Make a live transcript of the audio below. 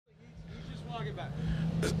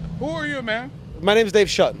Who are you, man? My name is Dave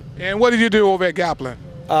Shuten. And what do you do over at Gaplin?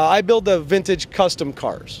 I build the vintage custom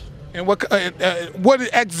cars. And what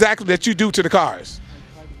exactly that you do to the cars?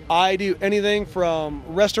 I do anything from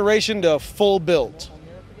restoration to full build.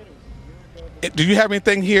 Do you have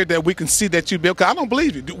anything here that we can see that you built? 'Cause I don't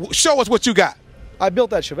believe you. Show us what you got. I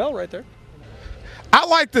built that Chevelle right there. I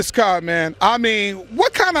like this car, man. I mean,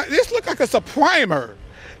 what kind of, this look like it's a primer.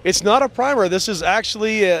 It's not a primer. This is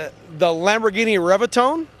actually the Lamborghini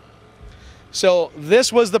Revatone. So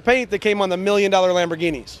this was the paint that came on the $1 million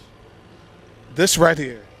Lamborghinis. This right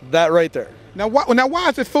here. That right there. Now why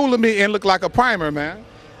is it fooling me and look like a primer, man?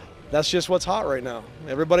 That's just what's hot right now.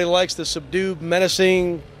 Everybody likes the subdued,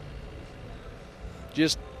 menacing,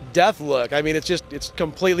 just death look. I mean, it's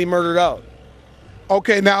completely murdered out.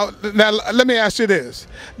 Okay, now let me ask you this.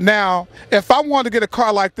 Now, if I wanted to get a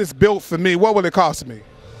car like this built for me, what would it cost me?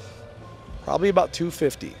 Probably about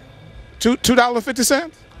 $250.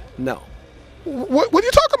 $2.50? No. What are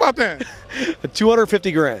you talking about then?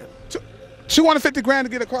 250 grand. 250 grand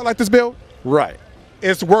to get a car like this built? Right.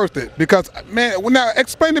 It's worth it because, man. Now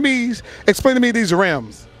explain to me these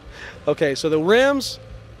rims. Okay, so the rims,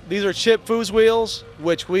 these are chip foos wheels,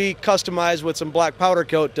 which we customized with some black powder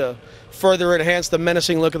coat to further enhance the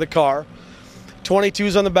menacing look of the car.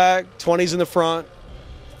 22s on the back, 20s in the front,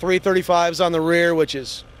 335s on the rear, which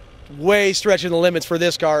is way stretching the limits for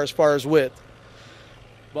this car as far as width.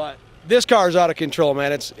 But this car is out of control,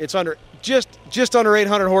 man. It's under just under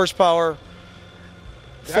 800 horsepower.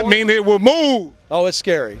 That means it will move. Oh, it's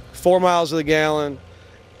scary. 4 miles to the gallon.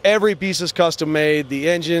 Every piece is custom made. The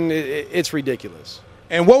engine, it's ridiculous.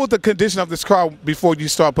 And what was the condition of this car before you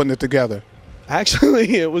start putting it together?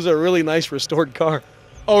 Actually, it was a really nice restored car.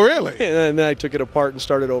 Oh, really? And then I took it apart and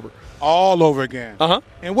started over. All over again? Uh-huh.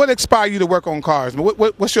 And what inspired you to work on cars?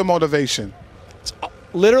 What's your motivation?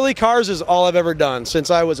 Literally, cars is all I've ever done.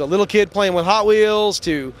 Since I was a little kid playing with Hot Wheels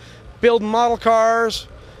to building model cars,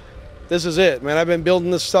 this is it, man. I've been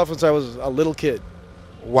building this stuff since I was a little kid.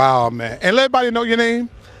 Wow, man. And let everybody know your name.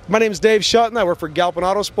 My name is Dave Shuten. I work for Galpin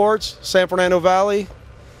Autosports, San Fernando Valley.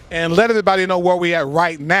 And let everybody know where we're at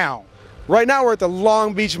right now. Right now we're at the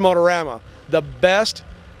Long Beach Motorama, the best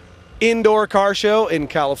indoor car show in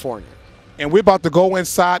California. And we're about to go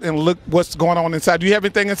inside and look what's going on inside. Do you have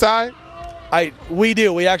anything inside? We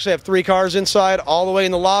do. We actually have 3 cars inside, all the way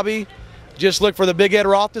in the lobby. Just look for the Big Ed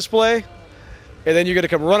Roth display, and then you're going to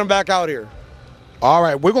come running back out here. All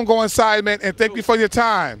right, we're going to go inside, man, and thank you for your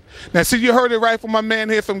time. Now, see, you heard it right from my man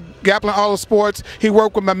here from Gaplin Autosports. He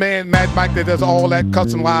worked with my man, Mad Mike, that does all that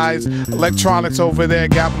customized electronics over there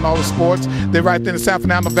at Gaplin Autosports. They're right there in the San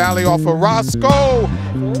Fernando Valley off of Roscoe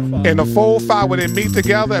in the 405 where they meet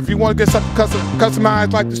together. If you want to get something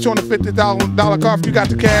customized like this $250 car, if you got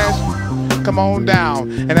the cash, come on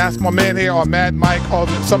down and ask my man here or Mad Mike or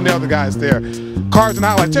some of the other guys there. Cars and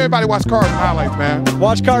Highlights. Everybody watch Cars and Highlights, man.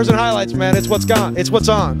 Watch Cars and Highlights, man. It's what's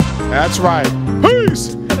on. That's right.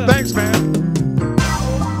 Peace. Thanks, man.